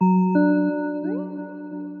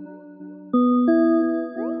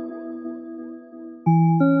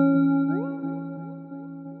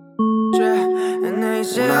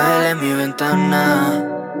mi ventana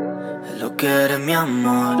es lo que eres, mi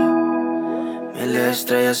amor. Miles de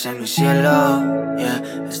estrellas en mi cielo, yeah.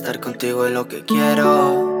 Estar contigo es lo que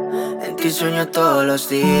quiero. En ti sueño todos los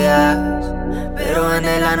días, pero en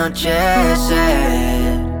el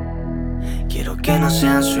anochecer quiero que no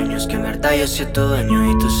sean sueños, que en verdad yo soy tu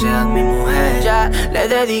dueño y tú seas mi mujer. Ya le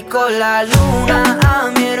dedico la luna a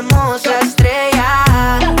mi hermosa estrella,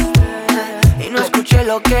 y no escuché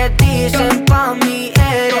lo que dicen, pa' mí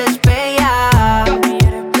eres bella.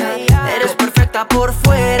 Eres perfecta por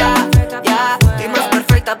fuera, ya, y más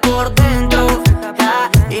perfecta por dentro,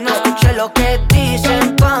 ya. Y no escuché lo que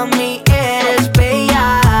dicen, pa' mí eres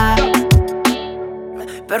bella.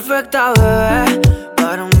 Perfecta, bebé,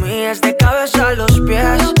 para mí es de cabeza a los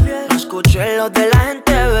pies. No escuché lo de la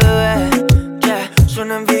gente, bebé, yeah.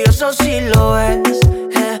 Suena envidioso si lo ves,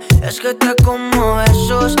 es que te como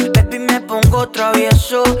esos, baby, me pongo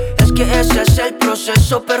travieso. Es que ese es el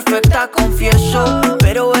proceso, perfecta, confieso.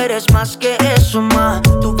 Pero eres más que eso, ma.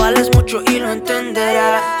 Tú vales mucho y lo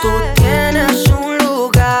entenderás. Tú tienes un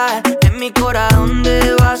lugar en mi corazón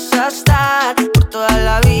donde vas a estar por toda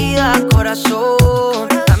la vida, corazón.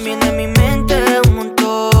 También en mi mente un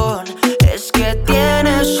montón. Es que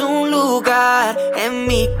tienes un lugar en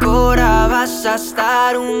mi cora, vas a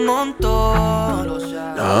estar un montón.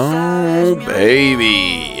 Oh,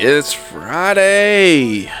 baby, it's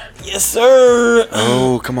Friday. Yes, sir.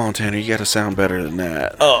 Oh, come on, Tanner. You gotta sound better than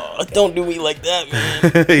that. Oh, don't do me like that,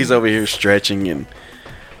 man. He's over here stretching, and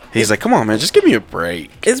he's like, come on, man, just give me a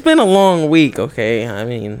break. It's been a long week, okay? I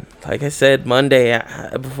mean, like I said, Monday,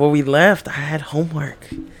 before we left, I had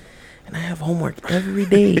homework. And I have homework every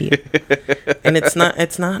day. And it's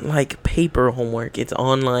not like paper homework. It's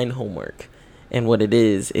online homework. And what it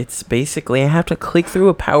is, it's basically I have to click through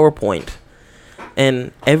a PowerPoint.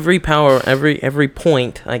 And every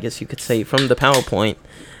point, I guess you could say, from the PowerPoint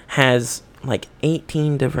has like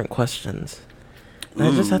 18 different questions. And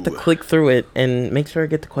I just have to click through it and make sure I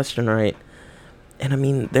get the question right. And I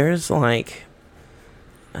mean, right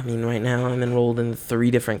now I'm enrolled in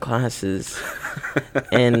 3 different classes.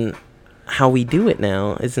 And how we do it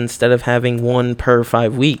now is instead of having one per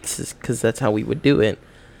 5 weeks, because that's how we would do it,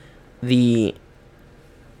 we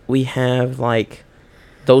have like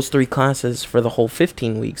those 3 classes for the whole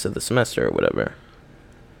 15 weeks of the semester or whatever.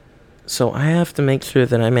 So I have to make sure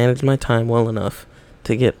that I manage my time well enough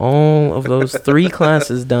to get all of those 3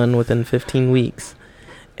 classes done within 15 weeks.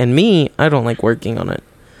 And me, I don't like working on it.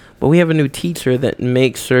 But we have a new teacher that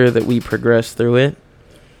makes sure that we progress through it.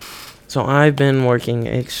 So I've been working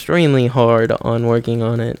extremely hard on working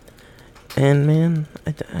on it. And man,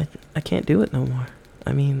 I can't do it no more.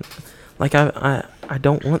 I mean, like I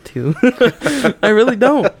don't want to. I really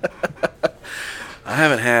don't. I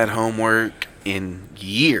haven't had homework in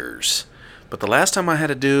years. But the last time I had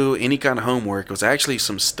to do any kind of homework was actually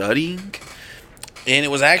some studying. And it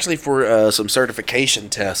was actually for some certification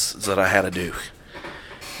tests that I had to do.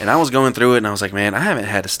 And I was going through it and I was like, man, I haven't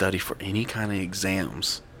had to study for any kind of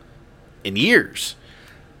exams in years.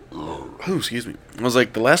 Oh, excuse me. I was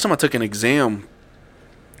like, the last time I took an exam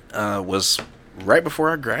was right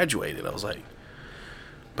before I graduated. I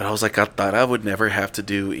thought I would never have to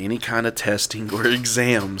do any kind of testing or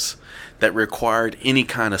exams that required any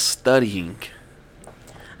kind of studying.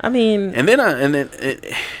 I mean, and then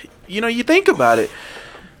you think about it.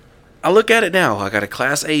 I look at it now. I got a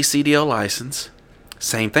Class A CDL license.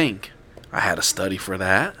 Same thing. I had to study for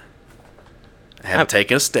that. I had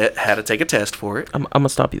to take a test for it. I'm gonna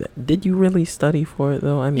stop you there. Did you really study for it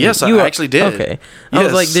though? I mean, yes, I actually did. Okay. Yes. I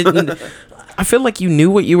was like, I feel like you knew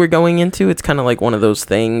what you were going into. It's kind of like one of those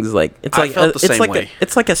things. Like it's like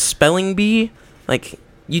it's like a spelling bee. Like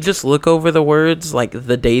you just look over the words like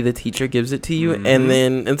the day the teacher gives it to you, and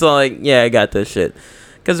then it's all like, yeah, I got this shit.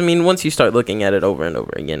 Because I mean, once you start looking at it over and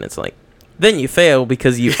over again, it's like. Then you fail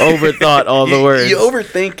because you overthought all the words. You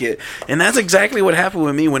overthink it. And that's exactly what happened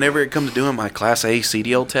with me whenever it comes to doing my Class A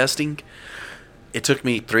CDL testing. It took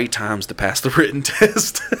me 3 times to pass the written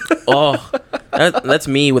test. Oh, that's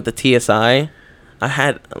me with the TSI. I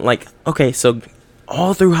had, so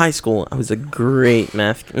all through high school, I was a great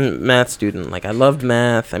math student. Like, I loved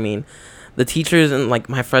math. I mean, the teachers in,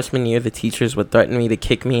 my freshman year, the teachers would threaten me to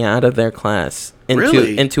kick me out of their class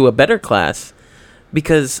into a better class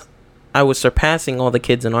because I was surpassing all the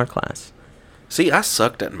kids in our class. See, I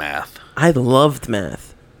sucked at math. I loved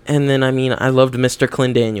math. And then, I loved Mr.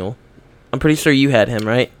 Clendaniel. I'm pretty sure you had him,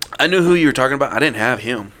 right? I knew who you were talking about. I didn't have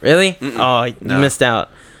him. Really? Mm-mm. Oh, you missed out.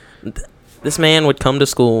 This man would come to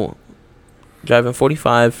school driving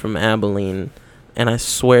 45 from Abilene, and I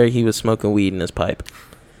swear he was smoking weed in his pipe.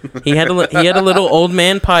 He had a little old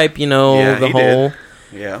man pipe, Yeah, the whole.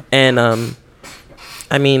 Yeah. And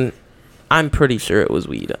I mean, I'm pretty sure it was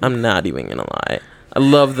weed. I'm not even gonna lie. I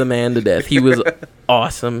love the man to death. He was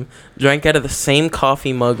awesome. Drank out of the same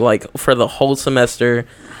coffee mug like for the whole semester.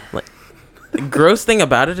 Like, the gross thing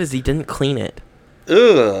about it is he didn't clean it.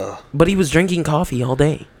 Ugh. But he was drinking coffee all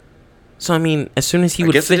day. So I mean, as soon as he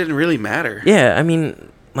would I guess it didn't really matter. Yeah, I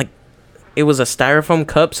mean, like, it was a styrofoam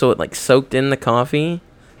cup, so it like soaked in the coffee.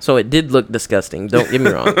 So it did look disgusting. Don't get me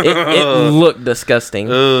wrong. It looked disgusting.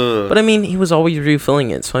 Ugh. But I mean, he was always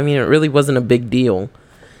refilling it. So I mean, it really wasn't a big deal.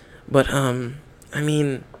 But I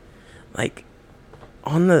mean, like,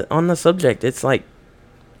 on the subject, it's like,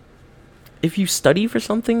 if you study for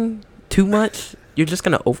something too much, you're just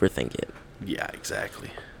gonna overthink it. Yeah, exactly.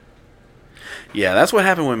 Yeah, that's what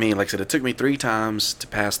happened with me. Like I said, it took me 3 times to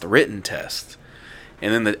pass the written test.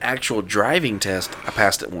 And then the actual driving test, I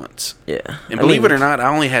passed it once. Yeah. And believe it or not, I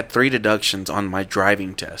only had 3 deductions on my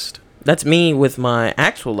driving test. That's me with my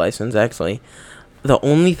actual license, actually. The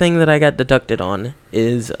only thing that I got deducted on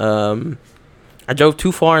is I drove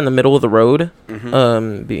too far in the middle of the road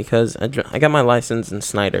because I got my license in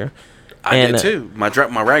Snyder. I did too. My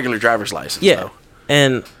regular driver's license, yeah. though.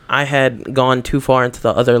 And I had gone too far into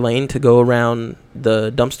the other lane to go around the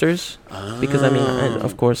dumpsters. Because, I mean,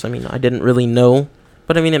 of course, I mean, I didn't really know.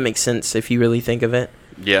 But, I mean, it makes sense if you really think of it.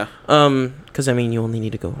 Yeah. Because, I mean, you only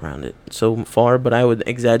need to go around it so far. But I would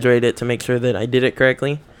exaggerate it to make sure that I did it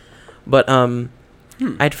correctly. But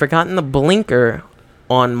I'd forgotten the blinker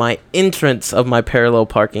on my entrance of my parallel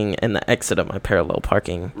parking and the exit of my parallel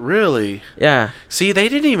parking. Really? Yeah. See, they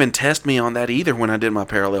didn't even test me on that either when I did my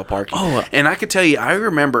parallel parking. Oh. And I could tell you, I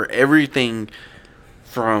remember everything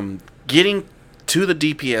from getting to the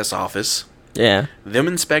DPS office, Yeah. them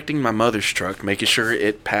inspecting my mother's truck, making sure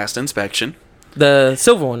it passed inspection. The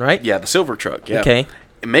silver one, right? Yeah, the silver truck, yeah. Okay.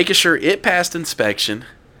 And making sure it passed inspection.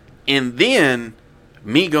 And then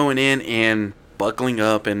me going in and buckling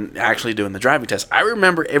up and actually doing the driving test. I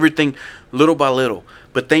remember everything little by little,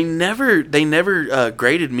 but they never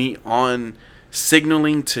graded me on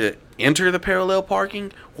signaling to enter the parallel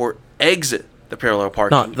parking or exit the parallel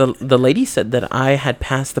parking. No, the lady said that I had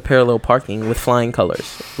passed the parallel parking with flying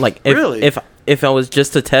colors. Like, Really? if I was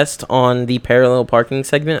just to test on the parallel parking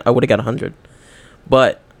segment, I would have got 100.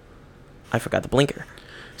 But I forgot the blinker.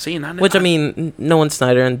 See, and Which, I mean, no one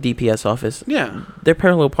Snyder and DPS office. yeah. Their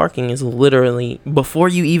parallel parking is literally before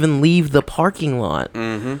you even leave the parking lot.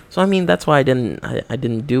 Mm-hmm. So I mean, that's why I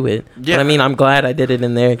didn't do it. Yeah. But I mean, I'm glad I did it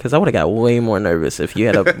in there because I would have got way more nervous if you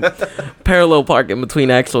had a parallel parking between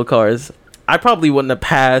actual cars. I probably wouldn't have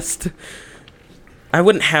passed. I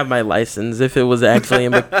wouldn't have my license if it was actually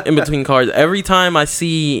in between cars. Every time I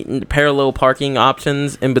see parallel parking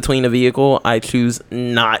options in between a vehicle, I choose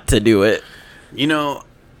not to do it. You know,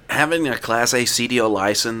 having a Class A CDO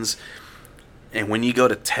license, and when you go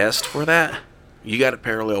to test for that, you got to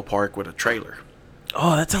parallel park with a trailer.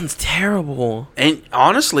 Oh, that sounds terrible. And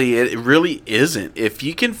honestly, it really isn't. If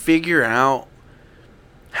you can figure out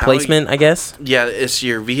how Placement, I guess. yeah, it's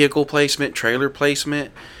your vehicle placement, trailer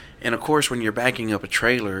placement, and of course, when you're backing up a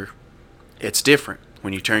trailer, it's different.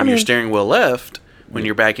 When you turn your steering wheel left, when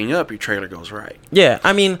you're backing up, your trailer goes right. Yeah,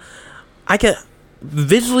 I mean, I could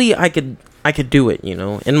visually, I could do it. You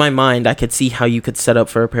know, in my mind, I could see how you could set up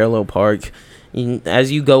for a parallel park.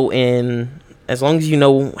 As you go in, as long as you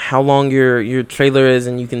know how long your trailer is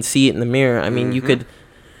and you can see it in the mirror. I mean, you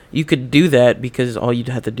could do that because all you'd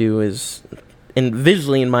have to do is, and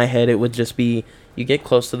visually in my head, it would just be you get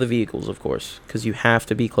close to the vehicles, of course, because you have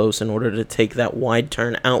to be close in order to take that wide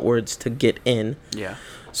turn outwards to get in. Yeah.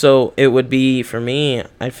 So it would be, for me,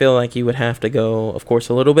 I feel like you would have to go, of course,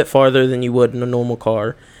 a little bit farther than you would in a normal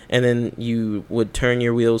car. And then you would turn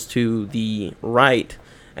your wheels to the right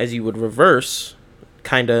as you would reverse.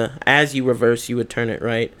 Kind of, as you reverse, you would turn it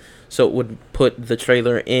right. So it would put the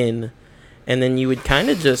trailer in. And then you would kind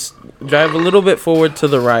of just drive a little bit forward to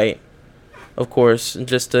the right, of course,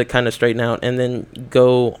 just to kind of straighten out. And then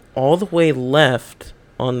go all the way left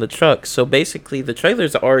on the truck. So basically, the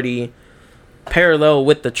trailer's already parallel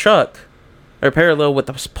with the truck, or parallel with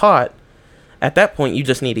the spot. At that point, you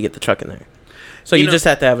just need to get the truck in there. So you just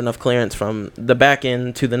have to have enough clearance from the back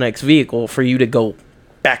end to the next vehicle for you to go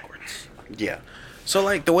backwards. Yeah. So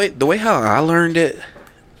like the way how I learned it,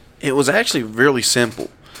 it was actually really simple.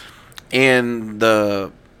 And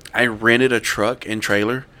I rented a truck and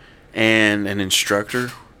trailer and an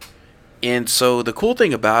instructor. And so the cool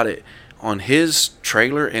thing about it, on his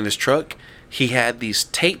trailer and his truck, he had these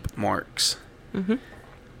tape marks. Mm-hmm.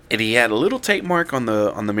 And he had a little tape mark on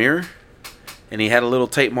the mirror, and he had a little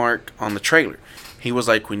tape mark on the trailer. He was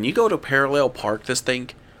like, when you go to parallel park this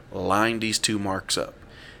thing, line these two marks up.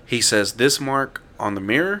 He says this mark on the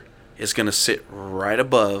mirror is going to sit right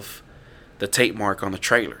above the tape mark on the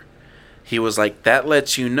trailer. He was like, that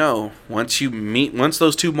lets you know once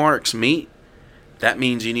those two marks meet, that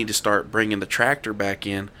means you need to start bringing the tractor back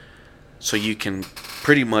in so you can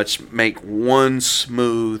pretty much make one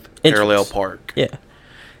smooth parallel park. Yeah.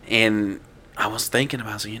 And I was thinking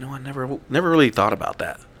about it. I never really thought about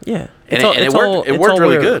that. Yeah. And it worked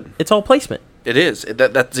really good. It's all placement. It is.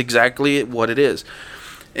 That's exactly what it is.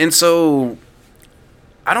 And so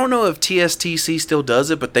I don't know if TSTC still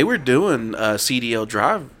does it, but they were doing CDL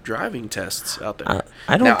driving tests out there.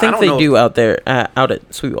 I don't think they do out there, out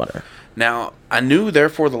at Sweetwater. Now, I knew there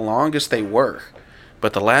for the longest they were,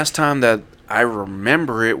 but the last time that I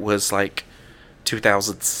remember it was like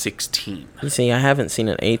 2016. You see, I haven't seen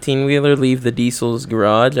an 18-wheeler leave the Diesel's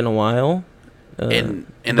garage in a while. But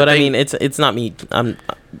I mean, it's not me.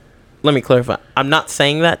 Let me clarify. I'm not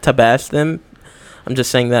saying that to bash them. I'm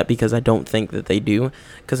just saying that because I don't think that they do.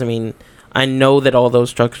 Because, I mean, I know that all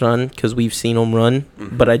those trucks run because we've seen them run,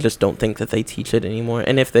 but I just don't think that they teach it anymore.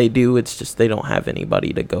 And if they do, it's just they don't have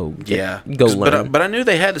anybody to go learn. But I knew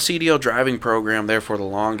they had the CDL driving program there for the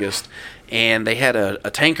longest, and they had a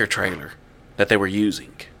tanker trailer that they were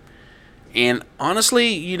using. And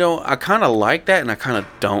honestly, I kind of like that and I kind of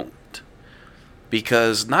don't.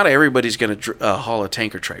 Because not everybody's going to haul a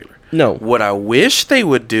tanker trailer. No. What I wish they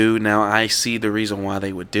would do, now I see the reason why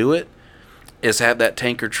they would do it, is have that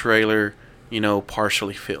tanker trailer,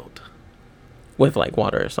 partially filled. With like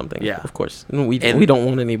water or something. Yeah. Of course. We don't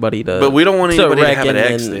want anybody to... But we don't want anybody to have an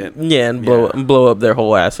accident. And blow up their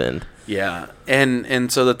whole ass end. Yeah.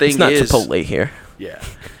 And so the thing is... It's not Chipotle here. Yeah.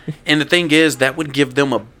 And the thing is, that would give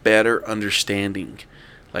them a better understanding.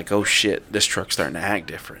 Like, oh shit, this truck's starting to act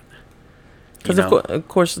different. Because, of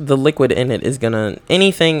course, the liquid in it is going to...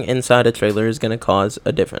 Anything inside a trailer is going to cause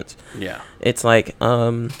a difference. Yeah. It's like...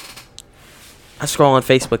 I scroll on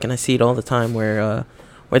Facebook and I see it all the time where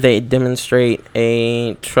they demonstrate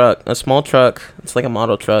a small truck. It's like a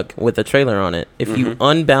model truck with a trailer on it. If you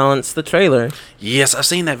unbalance the trailer... Yes, I've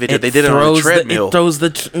seen that video. They did it on a treadmill. It throws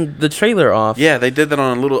the trailer off. Yeah, they did that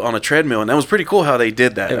on a treadmill, and that was pretty cool how they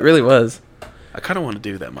did that. It really was. I kind of want to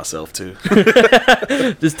do that myself, too.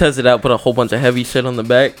 Just test it out, put a whole bunch of heavy shit on the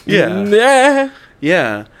back. Yeah.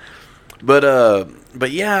 Yeah. But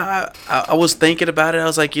yeah, I was thinking about it. I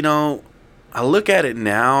was like, I look at it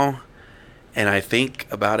now, and I think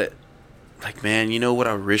about it like, man, what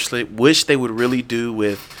I wish they would really do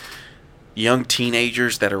with young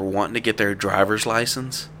teenagers that are wanting to get their driver's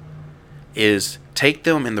license is take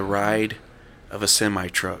them in the ride of a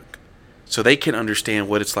semi-truck. So they can understand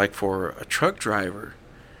what it's like for a truck driver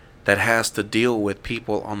that has to deal with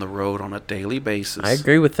people on the road on a daily basis. I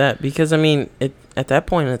agree with that because, I mean, at that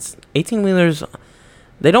point, it's 18-wheelers.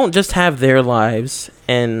 They don't just have their lives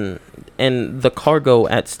and the cargo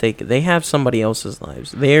at stake. They have somebody else's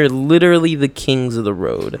lives. They're literally the kings of the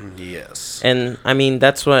road. Yes. And, I mean,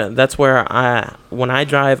 that's where when I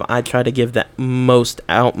drive, I try to give that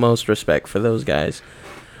utmost respect for those guys.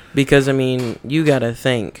 Because, I mean, you got to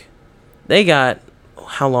think. They got,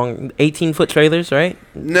 how long? 18-foot trailers, right?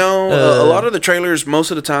 No, a lot of the trailers,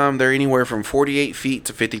 most of the time, they're anywhere from 48 feet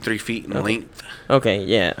to 53 feet in length. Okay,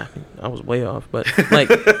 yeah. I was way off. But, like,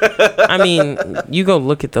 I mean, you go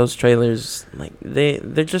look at those trailers, like,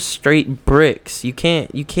 they're just straight bricks. You can't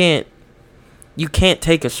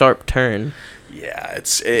take a sharp turn. Yeah,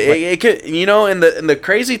 it could, and the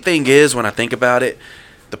crazy thing is, when I think about it,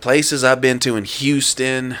 the places I've been to in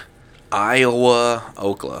Houston, Iowa,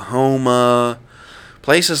 Oklahoma,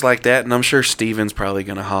 places like that, and I'm sure Steven's probably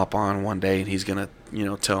going to hop on one day and he's going to,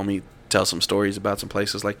 tell some stories about some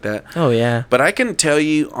places like that. Oh, yeah. But I can tell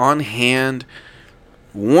you on hand,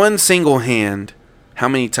 one single hand, how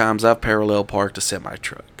many times I've parallel parked a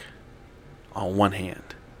semi-truck on one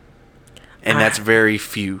hand. And that's very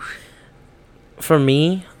few. For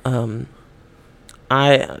me, when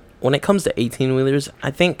it comes to 18-wheelers,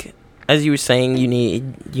 I think, as you were saying, you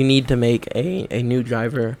need to make a new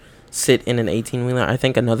driver sit in an 18-wheeler. I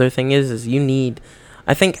think another thing is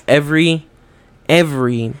I think every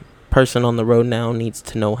person on the road now needs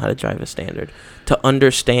to know how to drive a standard, to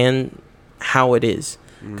understand how it is.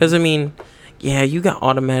 Because, I mean, yeah, you got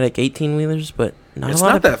automatic 18-wheelers, but it's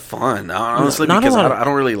not that fun, honestly, because I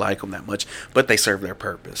don't really like them that much, but they serve their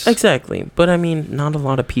purpose. Exactly. But, I mean, not a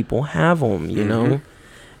lot of people have them, you know?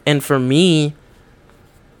 And for me,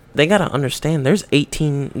 they got to understand there's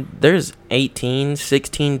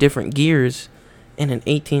 16 different gears in an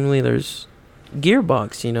 18-wheeler's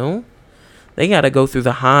gearbox, They got to go through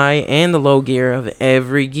the high and the low gear of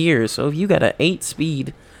every gear. So if you got an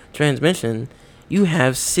 8-speed transmission you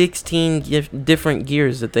have 16 different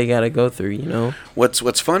gears that they got to go through, you know?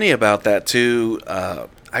 What's funny about that, too, I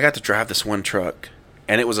got to drive this one truck,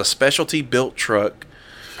 and it was a specialty built truck,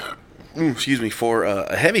 for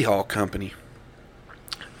a heavy haul company.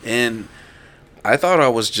 And I thought I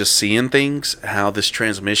was just seeing things, how this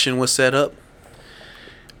transmission was set up.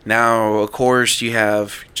 Now, of course, you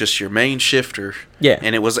have just your main shifter. Yeah.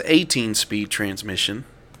 And it was an 18-speed transmission.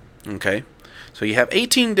 Okay. So you have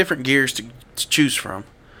 18 different gears to choose from.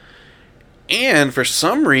 And for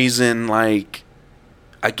some reason, like,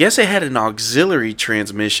 I guess it had an auxiliary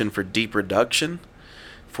transmission for deep reduction,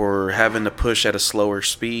 for having to push at a slower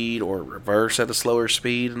speed or reverse at a slower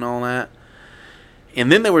speed and all that.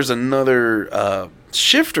 And then there was another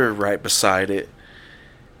shifter right beside it.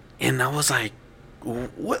 And I was like,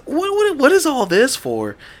 what is all this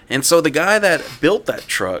for? And so the guy that built that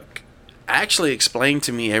truck actually explained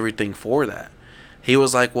to me everything for that. He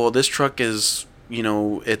was like, well, this truck is,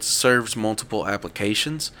 it serves multiple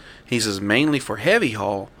applications. He says mainly for heavy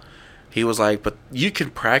haul. He was like, but you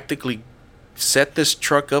can practically set this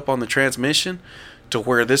truck up on the transmission to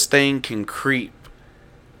where this thing can creep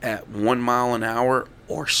at 1 mile an hour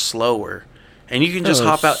or slower. And you can just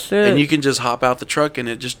hop out shit. and you can just hop out the truck and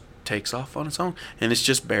it just takes off on its own, and it's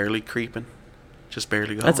just barely creeping, just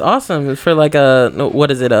barely going. That's awesome for like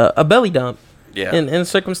a belly dump. Yeah. In a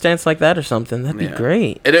circumstance like that or something, that'd be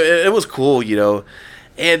great. It was cool,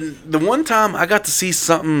 And the one time I got to see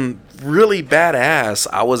something really badass,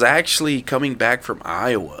 I was actually coming back from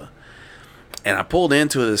Iowa, and I pulled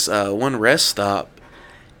into this one rest stop,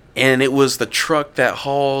 and it was the truck that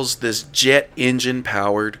hauls this jet engine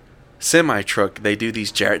powered semi truck. They do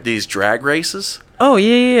these drag races. Oh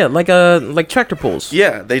yeah, like tractor pulls.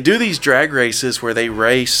 Yeah, they do these drag races where they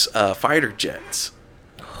race fighter jets.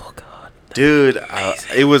 Oh god, dude,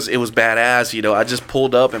 it was badass. I just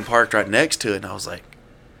pulled up and parked right next to it, and I was like,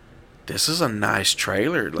 "This is a nice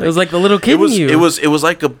trailer." It was like the little kid in you. It was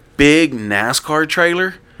like a big NASCAR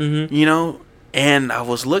trailer, mm-hmm. And I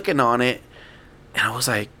was looking on it, and I was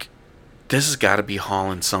like, "This has got to be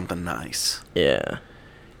hauling something nice." Yeah.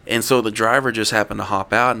 And so the driver just happened to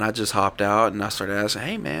hop out, and I just hopped out, and I started asking,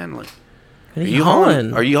 "Hey, man, like, are you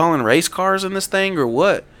hauling? Are you hauling race cars in this thing, or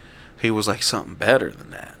what?" He was like, "Something better than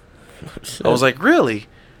that." I was like, "Really?"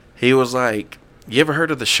 He was like, "You ever heard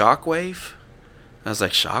of the Shockwave?" I was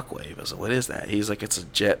like, "Shockwave?" I was like, "What is that?" He's like, "It's a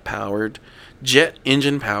jet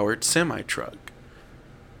engine powered semi truck."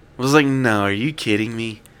 I was like, "No, are you kidding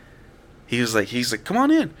me?" He's like, "Come on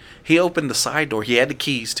in." He opened the side door. He had the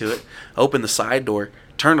keys to it. Opened the side door.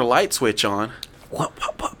 Turned a light switch on.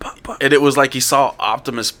 And it was like he saw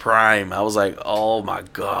Optimus Prime. I was like, oh my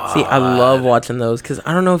god. See, I love watching those because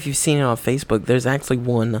I don't know if you've seen it on Facebook. There's actually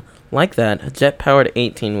one like that, a jet powered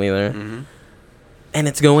 18-wheeler. Mm-hmm. And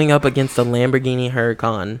it's going up against a Lamborghini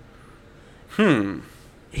Huracan.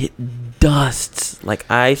 It dusts, like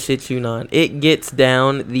I shit you not. It gets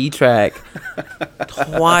down the track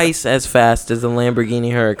twice as fast as a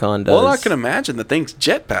Lamborghini Huracan does. Well, I can imagine the thing's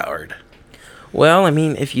jet powered. Well, I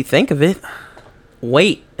mean, if you think of it,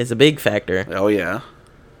 weight is a big factor. Oh, yeah.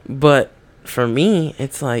 But for me,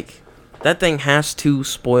 it's like that thing has to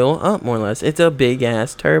spoil up more or less. It's a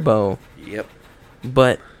big-ass turbo. Yep.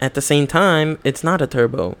 But at the same time, it's not a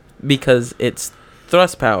turbo because it's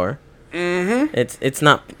thrust power. Mm-hmm.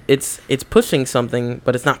 It's pushing something,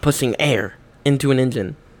 but it's not pushing air into an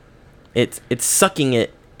engine. It's sucking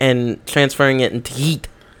it and transferring it into heat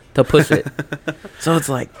to push it. So it's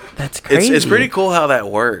like, that's crazy. It's pretty cool how that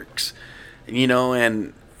works.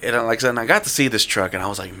 And like I said, I got to see this truck, and I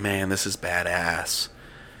was like, man, this is badass.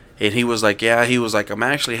 And he was like, I'm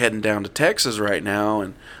actually heading down to Texas right now.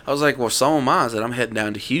 And I was like, well, so am I. I said, I'm heading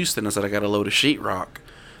down to Houston. I said, I got a load of sheetrock.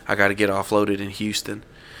 I got to get offloaded in Houston.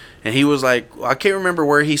 And he was like, I can't remember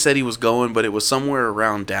where he said he was going, but it was somewhere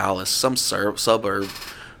around Dallas, some suburb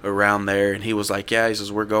around there. And he was like, he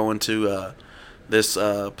says, we're going to this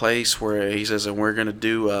place where he says, and we're going to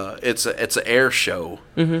do, it's an air show.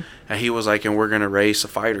 Mm-hmm. And he was like, and we're going to race a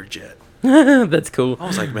fighter jet. That's cool. I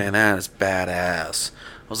was like, man, that is badass.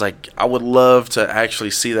 I was like, I would love to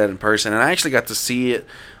actually see that in person. And I actually got to see it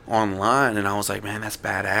online, and I was like, man, that's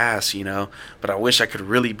badass, but I wish I could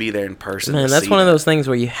really be there in person. Man, that's one of those things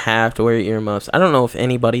where you have to wear earmuffs. I don't know if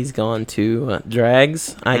anybody's gone to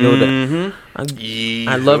drags. I go to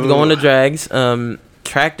I love going to drags.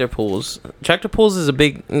 Tractor pulls is a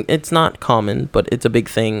big, it's not common, but it's a big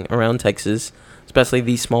thing around Texas, especially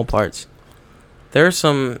these small parts. There are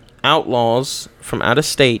some outlaws from out of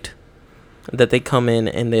state that they come in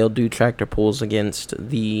and they'll do tractor pulls against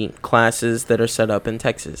the classes that are set up in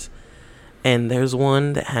Texas. And there's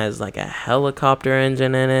one that has like a helicopter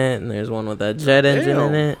engine in it, and there's one with a jet engine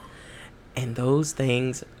in it. And those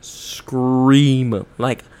things scream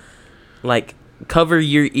like cover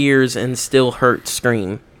your ears and still hurt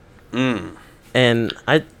scream. And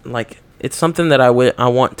I like, it's something that I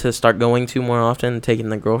want to start going to more often, taking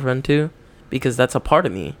the girlfriend to, because that's a part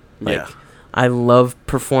of me. Like, I love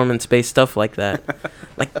performance-based stuff like that.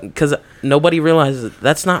 Like, because nobody realizes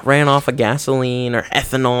that's not ran off of gasoline or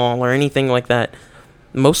ethanol or anything like that.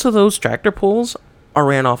 Most of those tractor pulls are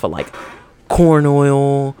ran off of, like, corn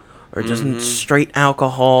oil or just straight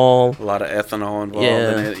alcohol. A lot of ethanol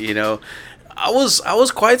involved in it, you know. I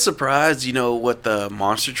was quite surprised, you know, what the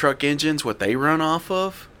monster truck engines, what they run off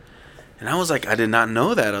of. And I was like, I did not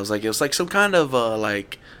know that. I was like, it was like some kind of,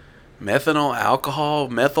 like, methyl alcohol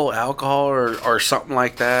or something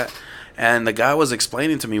like that. And the guy was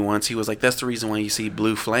explaining to me once, he was like, that's the reason why you see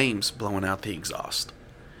blue flames blowing out the exhaust.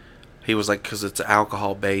 He was like, because it's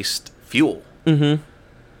alcohol-based fuel. I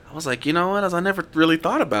was like, you know what? I never really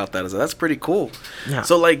thought about that. I was like, that's pretty cool. Yeah.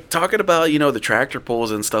 So, like, talking about, you know, the tractor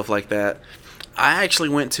pulls and stuff like that, I actually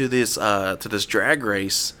went to this drag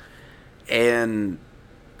race, and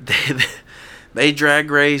they drag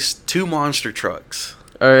raced 2 monster trucks.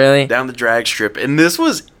 Oh, really? Down the drag strip. And this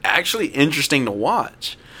was actually interesting to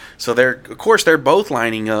watch. So they're both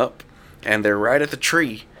lining up, and they're right at the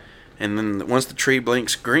tree. And then once the tree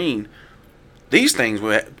blinks green, these things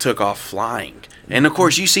took off flying. And of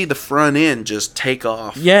course, you see the front end just take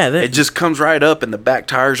off. Yeah. It just comes right up, and the back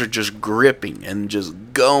tires are just gripping and just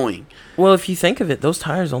going. Well, if you think of it, those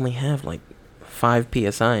tires only have like 5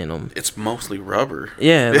 psi in them. It's mostly rubber.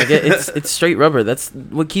 Yeah, like it's straight rubber. That's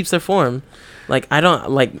what keeps their form. Like,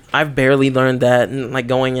 I've barely learned that, and like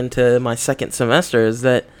going into my second semester, is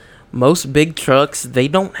that most big trucks, they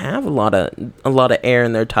don't have a lot of air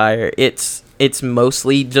in their tire. It's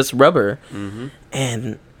mostly just rubber.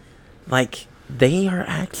 And like, they are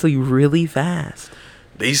actually really fast.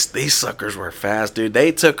 These suckers were fast, dude.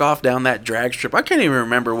 They took off down that drag strip. I can't even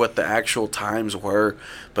remember what the actual times were,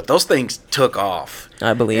 but those things took off.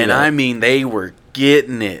 I believe it. And I mean, they were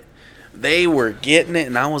getting it.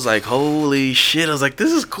 And I was like, holy shit. I was like,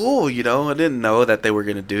 this is cool, you know. I didn't know that they were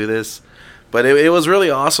going to do this. But it was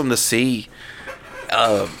really awesome to see.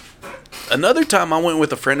 Another time I went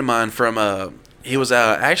with a friend of mine he was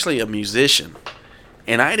actually a musician.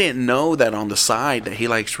 And I didn't know that on the side that he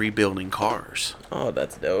likes rebuilding cars. Oh,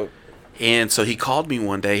 that's dope. And so he called me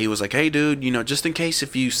one day. He was like, hey, dude, you know, just in case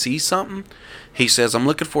if you see something, he says, I'm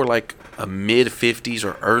looking for like a mid-50s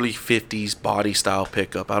or early 50s body style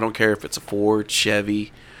pickup. I don't care if it's a Ford,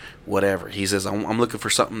 Chevy, whatever. He says, I'm looking for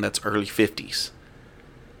something that's early 50s.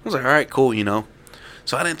 I was like, all right, cool, you know.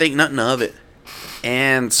 So I didn't think nothing of it.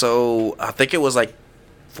 And so I think it was like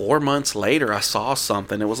 4 months later, I saw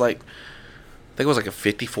something. It was like, I think it was like a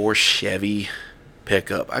 54 Chevy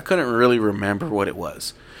pickup. I couldn't really remember what it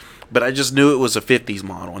was. But I just knew it was a 50s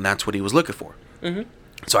model, and that's what he was looking for.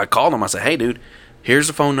 So I called him. I said, hey, dude, here's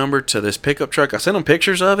the phone number to this pickup truck. I sent him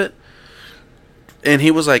pictures of it. And he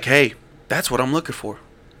was like, hey, that's what I'm looking for.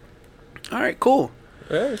 All right, cool.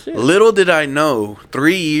 Oh, shit. Little did I know,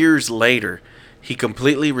 3 years later, he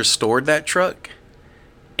completely restored that truck.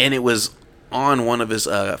 And it was on one of his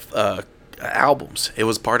albums. It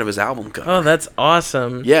was part of his album cover. Oh, that's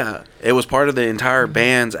awesome. Yeah, it was part of the entire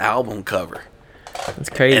band's album cover. That's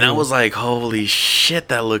crazy. And I was like, holy shit,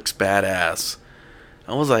 that looks badass.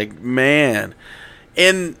 I was like, man.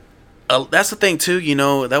 And that's the thing, too, you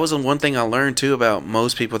know, that was one thing I learned, too, about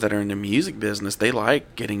most people that are in the music business. They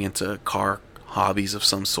like getting into car hobbies of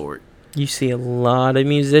some sort. You see a lot of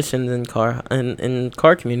musicians in car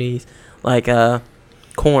communities, like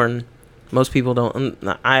Korn. Most people don't.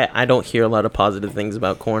 I don't hear a lot of positive things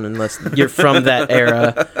about Korn unless you're from that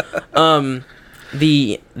era.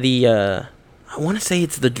 I want to say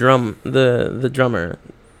it's the drummer.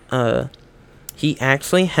 He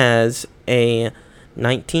actually has a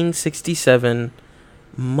 1967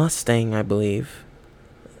 Mustang, I believe.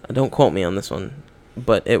 Don't quote me on this one,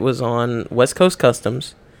 but it was on West Coast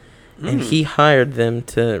Customs, and he hired them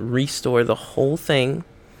to restore the whole thing.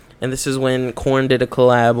 And this is when Korn did a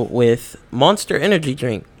collab with Monster Energy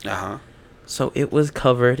drink. So it was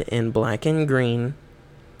covered in black and green,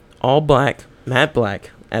 all black, matte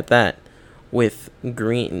black at that, with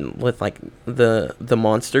green, with like the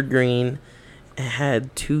Monster green. It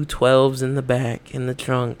had 2 12s in the back, in the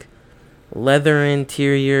trunk, leather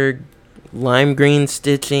interior, lime green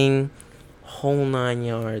stitching, whole 9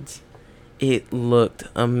 yards. It looked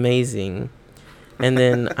amazing. And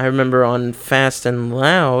then I remember on Fast and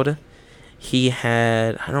Loud, he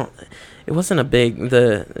had, it wasn't a big,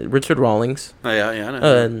 the Richard Rawlings. Oh, yeah, I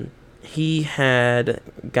know. he had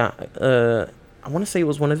got I want to say it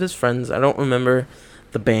was one of his friends. I don't remember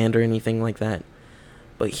the band or anything like that,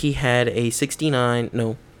 but he had a 69.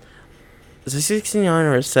 No, was it a 69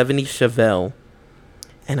 or a 70 Chevelle?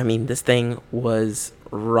 And I mean, this thing was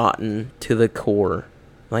rotten to the core.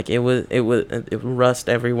 Like it was rust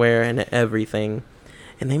everywhere and everything.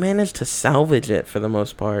 And they managed to salvage it for the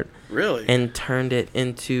most part. Really? And turned it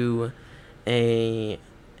into it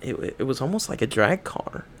was almost like a drag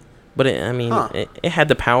car. But it had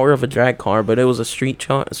the power of a drag car, but it was a street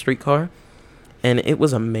car. And it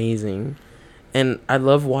was amazing. And I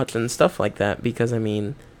love watching stuff like that because, I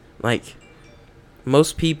mean, like,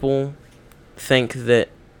 most people think that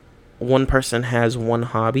one person has one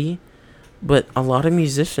hobby, but a lot of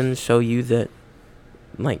musicians show you that,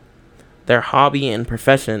 like, their hobby and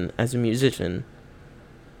profession as a musician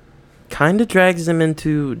kind of drags them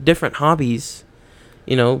into different hobbies,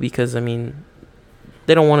 you know, because, I mean,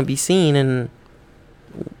 they don't want to be seen in,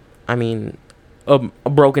 I mean, a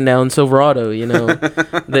broken down Silverado, you know.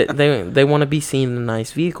 they want to be seen in a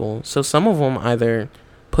nice vehicle. So some of them either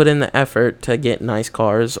put in the effort to get nice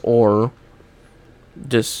cars or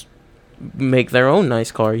just make their own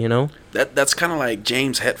nice car, you know. That's kind of like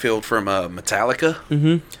James Hetfield from Metallica.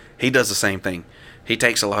 Mm-hmm. He does the same thing. He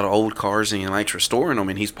takes a lot of old cars and he likes restoring them,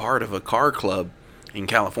 and he's part of a car club in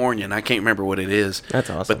California, and I can't remember what it is. That's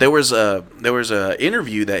awesome. But there was a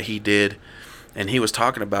interview that he did, and he was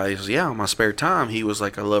talking about, he was, yeah, on my spare time, he was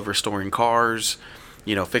like, I love restoring cars,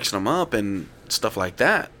 you know, fixing them up and stuff like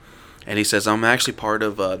that. And he says, I'm actually part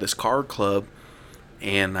of this car club,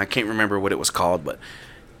 and I can't remember what it was called, but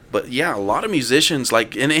yeah, a lot of musicians,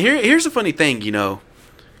 like, and here's the funny thing, you know,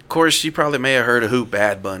 of course, you probably may have heard of who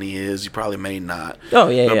Bad Bunny is, you probably may not. Oh,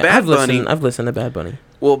 yeah, yeah. Bad Bunny, I've listened to Bad Bunny.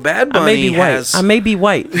 Well, Bad Bunny I may be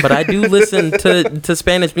white, but I do listen to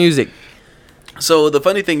Spanish music. So the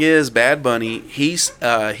funny thing is, Bad Bunny, he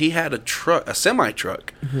had a semi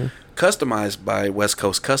truck, mm-hmm. customized by West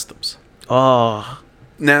Coast Customs. Oh,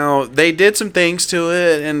 now they did some things to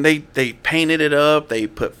it, and they painted it up. They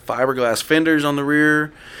put fiberglass fenders on the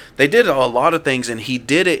rear. They did a lot of things, and he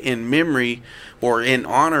did it in memory or in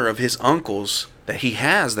honor of his uncles that he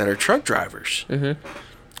has that are truck drivers. Mm-hmm.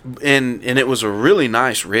 And it was a really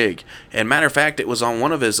nice rig. And matter of fact, it was on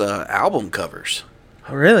one of his album covers.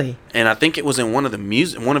 Oh, really? And I think it was in one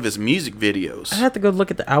of his music videos. I have to go look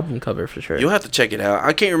at the album cover for sure. You'll have to check it out.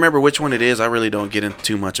 I can't remember which one it is. I really don't get into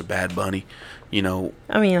too much of Bad Bunny. You know,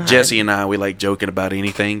 I mean, Jesse and I, we like joking about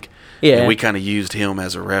anything. Yeah. And we kind of used him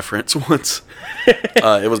as a reference once.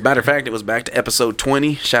 It was, matter of fact, it was back to episode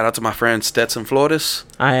 20. Shout out to my friend Stetson Flores.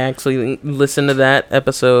 I actually listened to that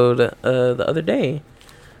episode the other day.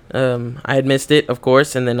 I had missed it, of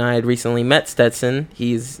course, and then I had recently met Stetson.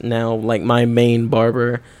 He's now like my main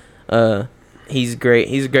barber. He's great.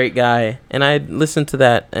 He's a great guy, and I listened to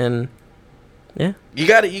that, and yeah, you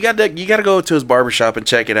got to go to his barbershop and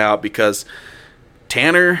check it out because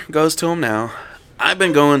Tanner goes to him now. I've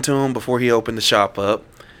been going to him before he opened the shop up,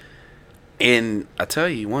 and I tell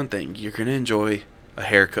you one thing: you're gonna enjoy a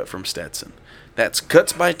haircut from Stetson. That's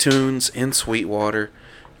Cuts by Tunes in Sweetwater.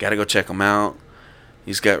 Got to go check him out.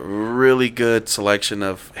 He's got really good selection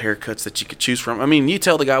of haircuts that you could choose from. I mean, you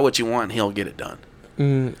tell the guy what you want, and he'll get it done.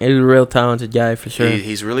 He's a real talented guy for sure.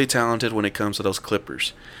 He's really talented when it comes to those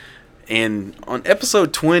clippers. And on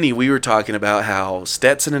episode 20, we were talking about how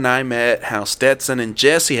Stetson and I met, how Stetson and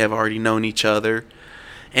Jesse have already known each other,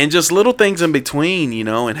 and just little things in between, you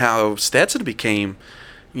know, and how Stetson became,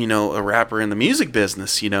 you know, a rapper in the music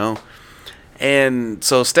business, you know. And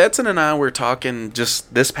so Stetson and I were talking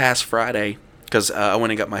just this past Friday, because I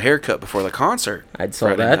went and got my hair cut before the concert. I saw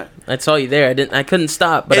Friday that. Night. I saw you there. I couldn't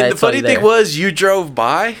stop, but and the funny thing was, you drove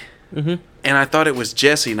by, mm-hmm. and I thought it was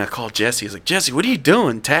Jesse, and I called Jesse. I was like, Jesse, what are you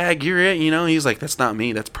doing? Tag, you're it, you know? He's like, that's not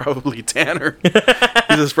me. That's probably Tanner. He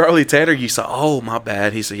said, it's probably Tanner. You said, oh, my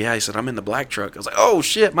bad. He said, yeah. He said, I'm in the black truck. I was like, oh,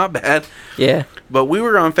 shit, my bad. Yeah. But we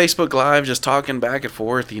were on Facebook Live just talking back and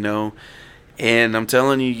forth, you know, and I'm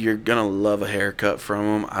telling you, you're going to love a haircut from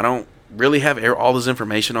him. I don't really have all this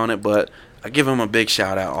information on it, but I give him a big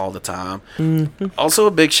shout out all the time. Mm-hmm. Also,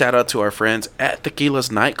 a big shout out to our friends at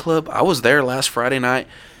Tequila's Nightclub. I was there last Friday night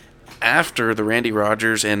after the Randy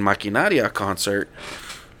Rogers and Maquinaria concert.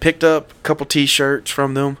 Picked up a couple t-shirts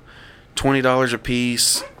from them, $20 a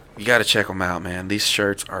piece. You got to check them out, man. These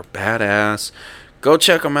shirts are badass. Go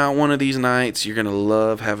check them out one of these nights. You're going to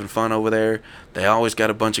love having fun over there. They always got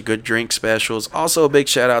a bunch of good drink specials. Also, a big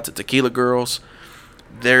shout out to Tequila Girls.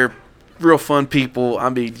 They're real fun people. I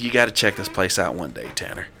mean, you got to check this place out one day,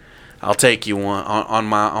 Tanner. I'll take you one on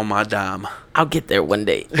my dime. I'll get there one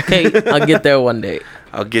day. Okay, I'll get there one day.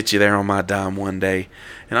 I'll get you there on my dime one day.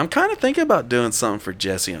 And I'm kind of thinking about doing something for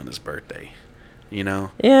Jesse on his birthday. You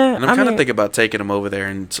know? Yeah. And I'm kind of thinking about taking him over there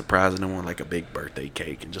and surprising him with like a big birthday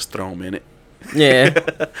cake and just throw him in it. Yeah.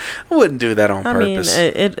 I wouldn't do that on purpose. I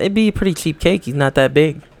mean, it'd be a pretty cheap cake. He's not that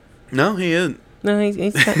big. No, he isn't. No,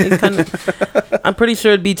 he's kind of. I'm pretty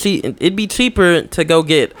sure it'd be cheap. It'd be cheaper to go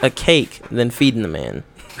get a cake than feeding the man.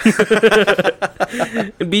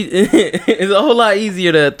 It's a whole lot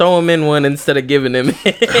easier to throw him in one instead of giving him.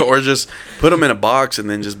 Or just put him in a box and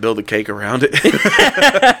then just build a cake around it.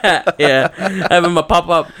 Yeah, have him pop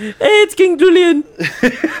up. Hey, it's King Julian.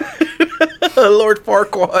 Lord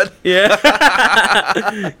Farquaad.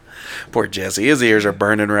 Yeah. Poor Jesse. His ears are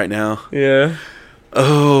burning right now. Yeah.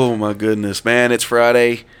 Oh my goodness, man. It's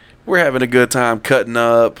Friday. We're having a good time cutting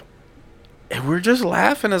up. And we're just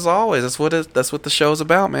laughing as always. That's what the show's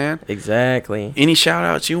about, man. Exactly. Any shout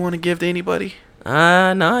outs you want to give to anybody?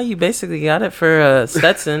 No, you basically got it for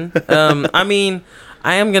Stetson. I mean,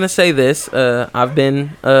 I am gonna say this. I've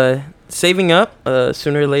been saving up.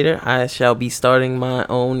 Sooner or later, I shall be starting my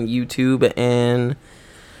own YouTube and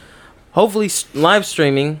hopefully live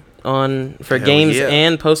streaming for Hell games yeah.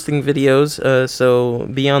 and posting videos. So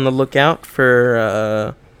be on the lookout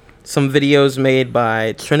for some videos made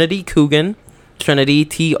by Trinity Coogan. Trinity,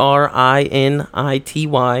 Trinity, Kugan.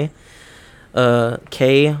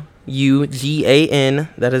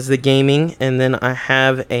 That is the gaming. And then I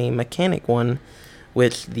have a mechanic one,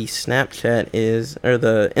 which the Snapchat is, or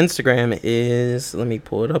the Instagram is. Let me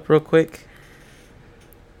pull it up real quick.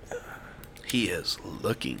 He is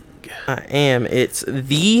looking. I am. It's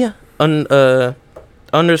the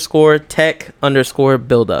underscore tech underscore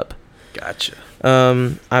build up. Gotcha.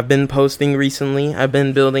 I've been posting recently. I've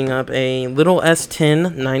been building up a little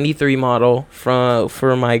S10 93 model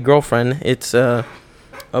for my girlfriend. It's a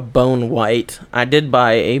bone white. I did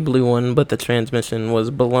buy a blue one, but the transmission was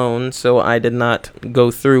blown, so I did not go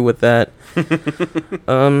through with that.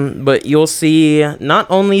 But you'll see not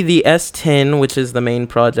only the S10, which is the main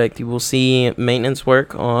project, you will see maintenance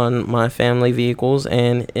work on my family vehicles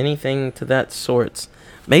and anything to that sort.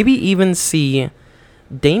 Maybe even see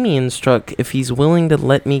Damien's truck if he's willing to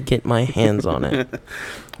let me get my hands on it.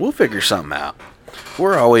 We'll figure something out.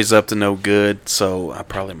 We're always up to no good, so I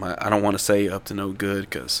don't want to say up to no good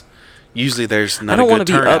because usually there's not a good turnout. I don't want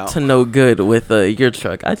to be up to no good with your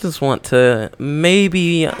truck. I just want to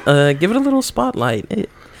maybe give it a little spotlight.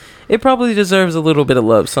 It probably deserves a little bit of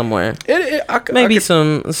love somewhere. Maybe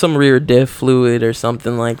some rear diff fluid or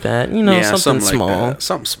something like that. You know, yeah, something small. Like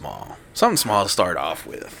something small to start off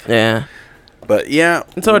with. Yeah. But yeah,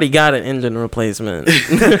 it's already got an engine replacement.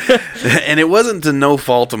 And it wasn't to no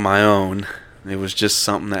fault of my own. It was just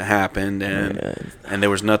something that happened, and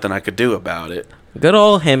there was nothing I could do about it. Good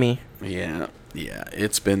old Hemi. Yeah.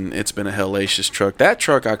 It's been a hellacious truck. That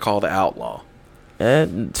truck I call the Outlaw.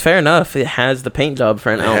 It's fair enough. It has the paint job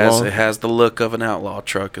for an Outlaw. It has the look of an Outlaw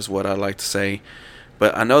truck, is what I like to say.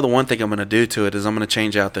 But I know the one thing I'm going to do to it is I'm going to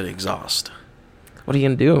change out the exhaust. What are you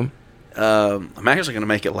going to do? I'm actually going to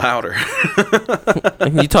make it louder. Are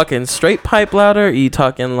you talking straight pipe louder? Or are you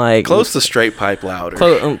talking like close to straight pipe louder?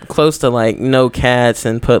 Close to like no cats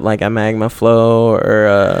and put like a Magma Flow or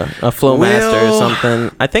a Flowmaster or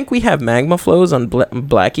something. I think we have Magma Flows on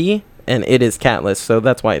Blackie and it is catless, so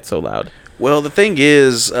that's why it's so loud. Well, the thing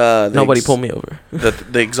is, nobody pull me over.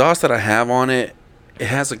 the exhaust that I have on it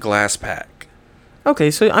has a glass pack.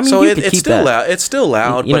 Okay, so I mean, you could it's keep still that. loud. It's still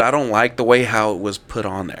loud, but I don't like the way how it was put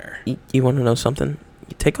on there. You want to know something?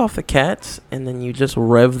 You take off the cats and then you just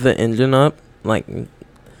rev the engine up. Like,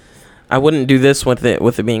 I wouldn't do this with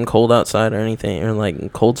it being cold outside or anything, or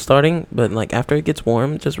like cold starting. But like after it gets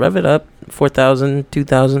warm, just rev it up 4,000,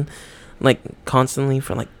 2,000, like constantly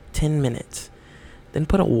for like 10 minutes. Then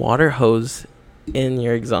put a water hose in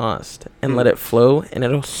your exhaust and let it flow, and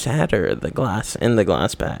it'll shatter the glass in the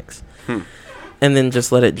glass packs. And then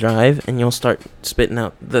just let it drive, and you'll start spitting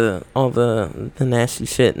out all the nasty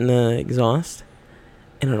shit in the exhaust,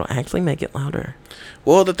 and it'll actually make it louder.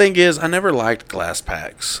 Well, the thing is, I never liked glass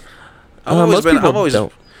packs. I've always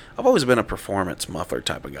been a performance muffler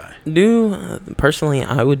type of guy. Personally,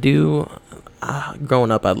 I would do. Growing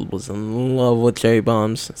up, I was in love with cherry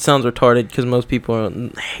bombs. It sounds retarded because most people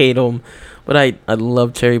hate them, but I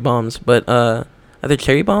love cherry bombs. But either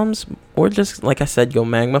Cherry Bombs or just, like I said, go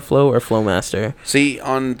Magma Flow or Flowmaster. See,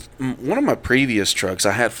 on one of my previous trucks,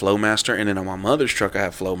 I had Flowmaster, and then on my mother's truck, I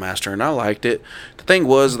had Flowmaster, and I liked it. The thing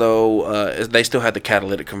was, though, they still had the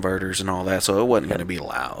catalytic converters and all that, so it wasn't going to be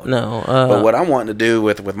loud. No. But what I'm wanting to do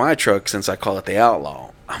with my truck, since I call it the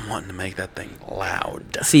Outlaw, I'm wanting to make that thing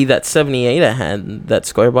loud. See, that 78 I had, that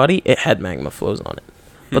square body, it had Magma Flows on it.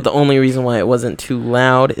 But the only reason why it wasn't too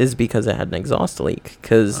loud is because it had an exhaust leak.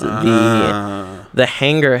 Because the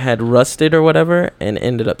hanger had rusted or whatever and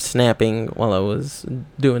ended up snapping while I was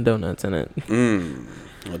doing donuts in it.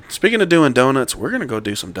 Well, speaking of doing donuts, we're going to go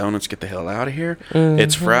do some donuts, get the hell out of here.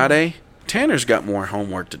 It's Friday. Tanner's got more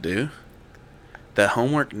homework to do. That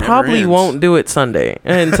homework never Probably ends. won't do it Sunday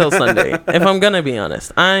until Sunday. If I'm going to be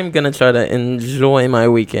honest, I'm going to try to enjoy my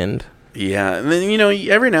weekend. Yeah, and then,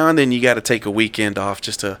 every now and then you got to take a weekend off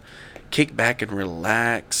just to kick back and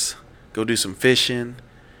relax, go do some fishing,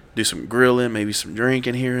 do some grilling, maybe some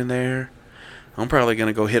drinking here and there. I'm probably going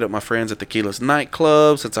to go hit up my friends at Tequila's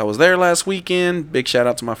nightclub since I was there last weekend. Big shout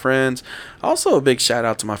out to my friends. Also a big shout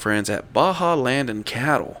out to my friends at Baja Land and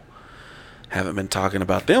Cattle. Haven't been talking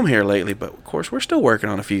about them here lately, but of course we're still working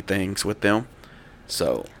on a few things with them.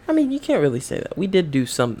 So, I mean, you can't really say that. We did do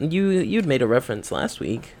something. You'd made a reference last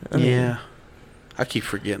week. Yeah. I keep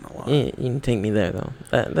forgetting a lot. You can take me there though.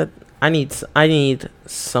 That I need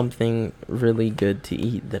something really good to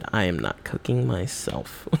eat that I am not cooking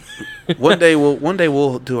myself. One day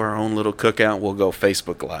we'll do our own little cookout. We'll go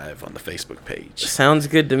Facebook Live on the Facebook page. Sounds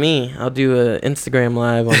good to me. I'll do a Instagram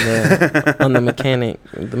Live on the on the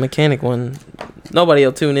mechanic one. Nobody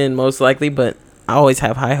will tune in most likely, but I always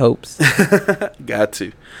have high hopes. Got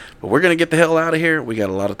to. But we're going to get the hell out of here. We got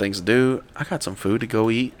a lot of things to do. I got some food to go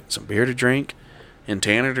eat, some beer to drink, and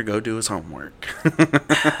Tanner to go do his homework.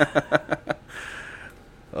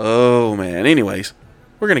 Oh, man. Anyways,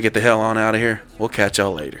 we're going to get the hell on out of here. We'll catch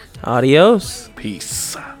y'all later. Adios.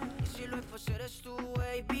 Peace.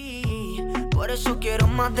 Por eso quiero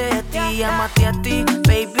más de ti, amate a ti,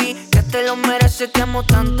 baby, que te lo mereces, te amo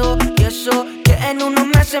tanto. Y eso que en unos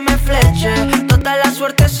meses me fleche, toda la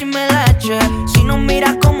suerte si me la eche. Si no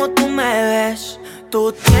miras como tú me ves,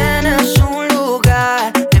 tú tienes un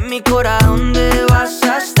lugar en mi corazón donde vas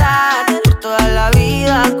a estar por toda la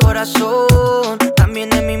vida, corazón.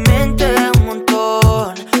 También en mi mente un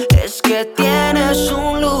montón. Es que tienes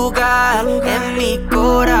un lugar en mi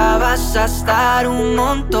cora, vas a estar un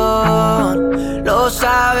montón. Lo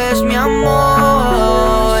sabes, mi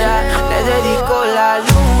amor. Le dedico la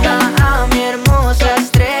luna a mi hermosa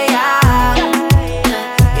estrella.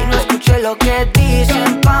 Y no escuché lo que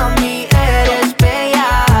dicen, pa' mí eres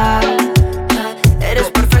bella. Eres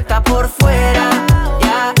perfecta por fuera,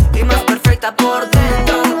 yeah, y más perfecta por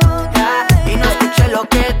dentro, yeah. Y no escuché lo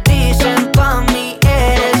que dicen, pa' mí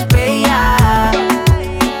eres bella.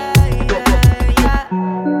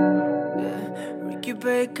 Ricky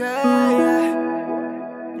Baker, yeah.